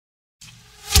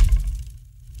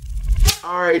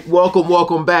All right,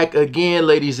 welcome back again,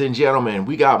 ladies and gentlemen.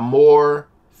 We got more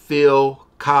Phil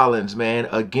Collins, man.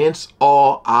 Against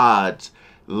All Odds,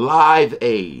 Live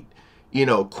Aid. You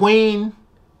know, Queen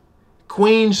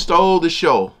stole the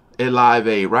show at Live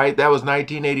Aid, right? That was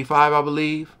 1985, I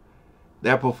believe.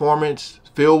 That performance,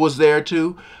 Phil was there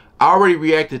too. I already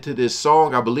reacted to this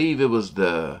song. I believe it was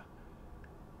the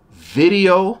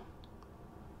video.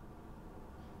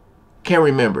 Can't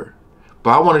remember.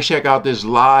 But I want to check out this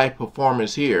live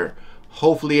performance here.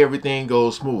 Hopefully everything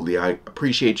goes smoothly. I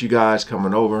appreciate you guys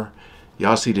coming over.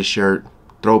 Y'all see the shirt.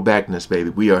 Throwbackness,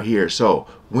 baby. We are here. So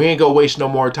we ain't gonna waste no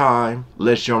more time.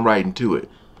 Let's jump right into it.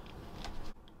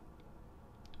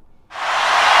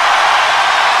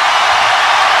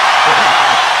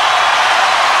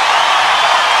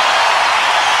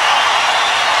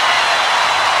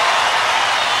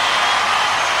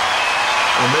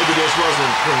 Or maybe this wasn't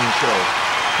a Queen show.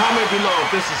 Comment below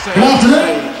if this is the same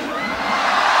stage.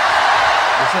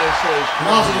 The same stage.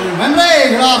 Good afternoon, Wembley.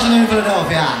 Good afternoon,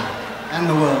 Philadelphia, and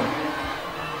the world.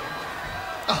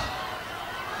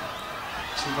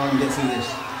 See if I can get through this.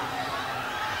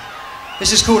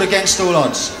 This is called Against All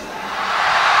Odds.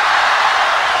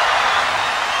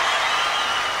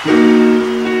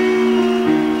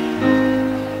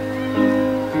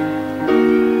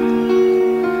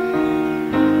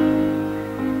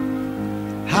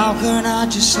 How can I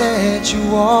just let you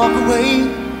walk away?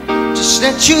 Just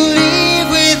let you leave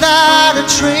without a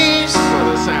trace. Well,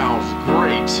 that sounds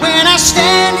great. When I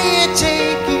stand here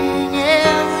taking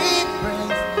every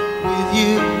breath with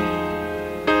you.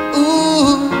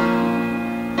 Ooh,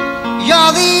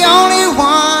 you're the only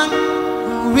one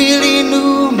who really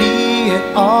knew me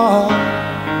at all.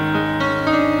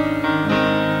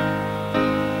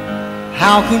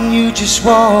 How can you just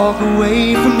walk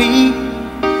away from me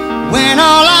when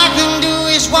all I can do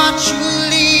is watch you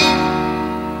leave?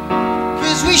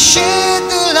 'Cause we shared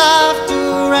the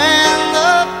laughter and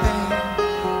the pain,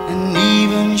 and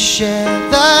even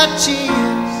shared the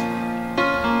tears.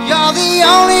 You're the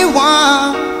only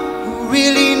one who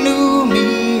really knew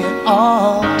me at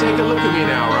all. Take a look at me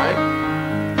now, right?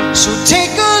 So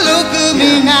take a look at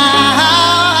me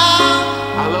now.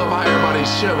 I love how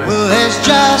everybody's chilling. Well, there's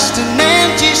just an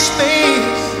empty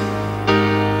space,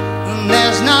 and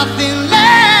there's nothing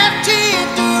left here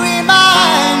to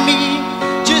remind me.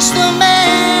 Just the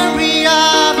memory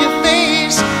of your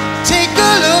face. Take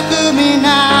a look at me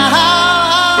now.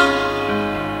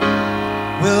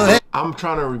 Well, I'm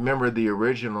trying to remember the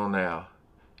original now.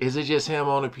 Is it just him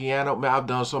on the piano? Man, I've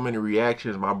done so many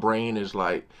reactions. My brain is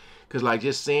like, because like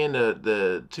just seeing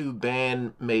the two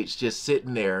bandmates just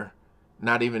sitting there,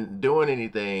 not even doing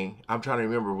anything. I'm trying to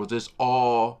remember, was this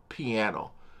all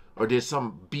piano? Or did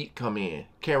some beat come in?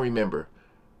 Can't remember.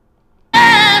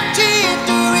 left here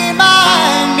to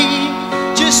remind me.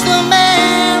 Just the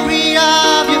memory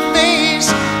of your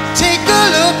face. Take a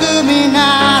look at me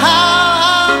now.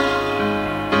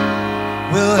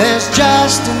 Well, there's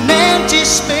just an empty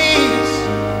space,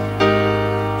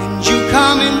 and you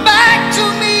coming back to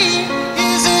me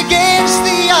is against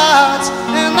the odds,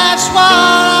 and that's what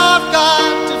I've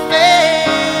got to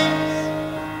face.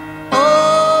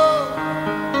 Oh,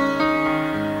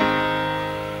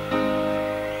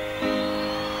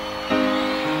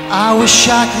 I wish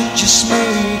I could just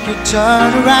make you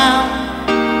turn around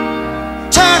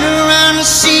and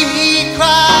see me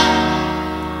cry.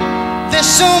 There's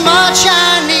so much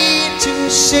I need to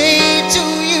say to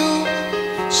you,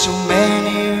 so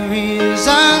many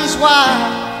reasons why.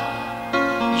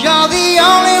 You're the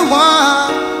only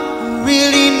one who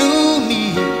really knew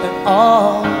me at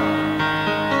all.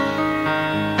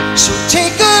 So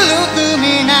take a look at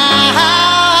me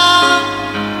now.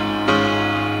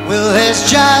 Well, there's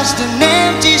just an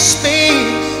empty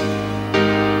space,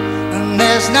 and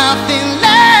there's nothing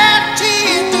left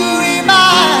here to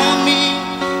remind me.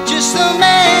 Just the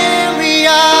memory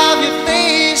of your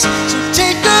face. So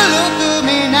take a look at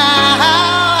me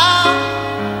now.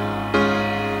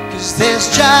 'Cause there's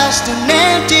just an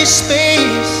empty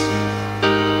space.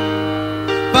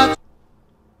 But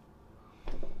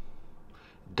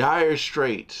Dire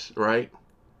Straits, right?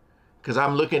 Because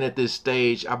I'm looking at this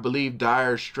stage. I believe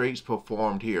Dire Straits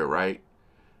performed here, right?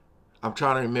 I'm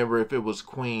trying to remember if it was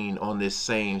Queen on this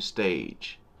same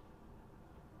stage.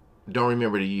 Don't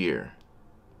remember the year.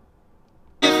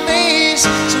 your face. So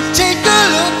take a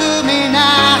look at me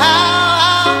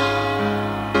now.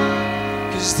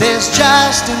 'Cause there's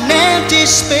just an empty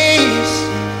space.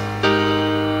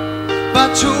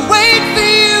 But to wait for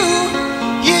you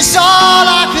is all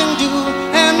I can do,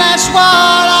 and that's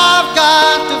what I've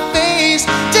got to face.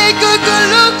 Take a good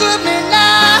look at me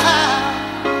now.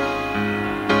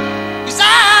 'Cause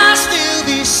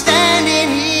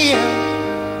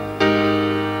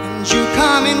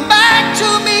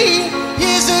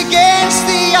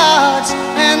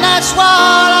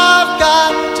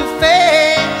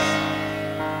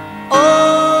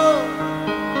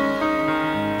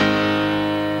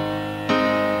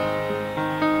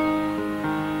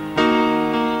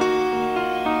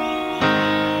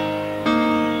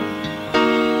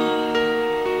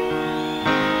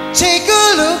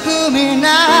look at me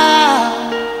now.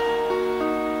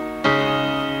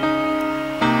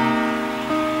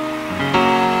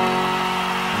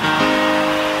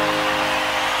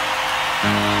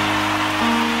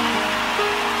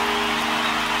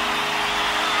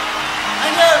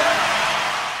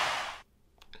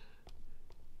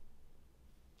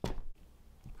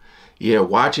 Yeah,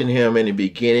 watching him in the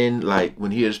beginning, like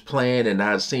when he was playing and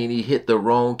I seen he hit the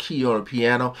wrong key on the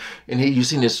piano, and you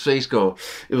seen his face go,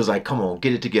 it was like, come on,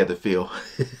 get it together, Phil.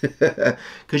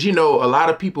 Because, you know, a lot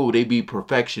of people, they be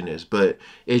perfectionists, but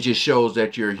it just shows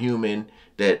that you're human,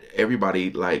 that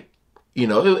everybody, like, you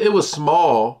know, it was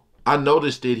small. I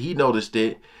noticed it, he noticed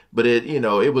it, but it, you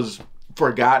know, it was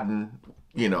forgotten,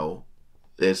 you know,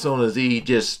 as soon as he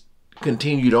just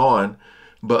continued on.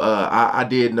 But I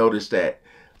did notice that.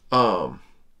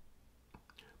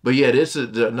 But yeah, this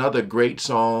is another great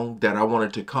song that I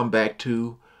wanted to come back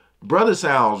to. Brother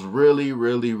sounds really,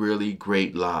 really, really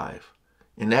great live.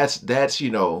 And that's,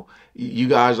 you know, you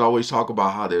guys always talk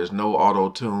about how there's no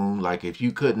auto-tune. Like if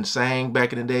you couldn't sing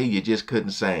back in the day, you just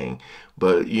couldn't sing.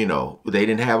 But, you know, they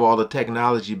didn't have all the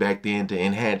technology back then to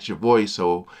enhance your voice.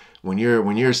 So when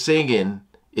you're singing,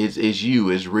 it's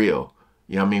real.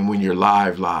 You know what I mean? When you're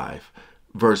live.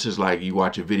 Versus like you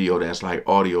watch a video that's like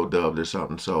audio dubbed or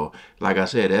something. So like I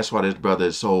said, that's why this brother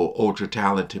is so ultra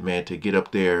talented, man, to get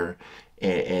up there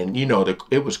and you know,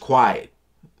 it was quiet.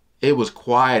 It was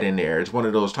quiet in there. It's one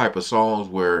of those type of songs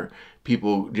where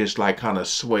people just like kind of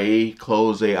sway,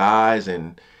 close their eyes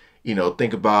and, you know,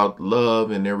 think about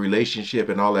love and their relationship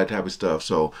and all that type of stuff.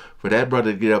 So for that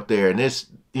brother to get up there, and this,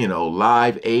 you know,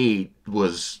 Live Aid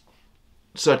was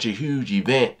such a huge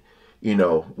event, you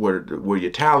know, where your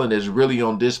talent is really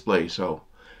on display. So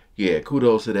yeah,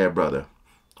 kudos to that brother.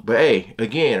 But hey,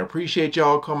 again, appreciate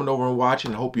y'all coming over and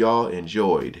watching. Hope y'all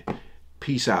enjoyed.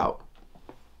 Peace out.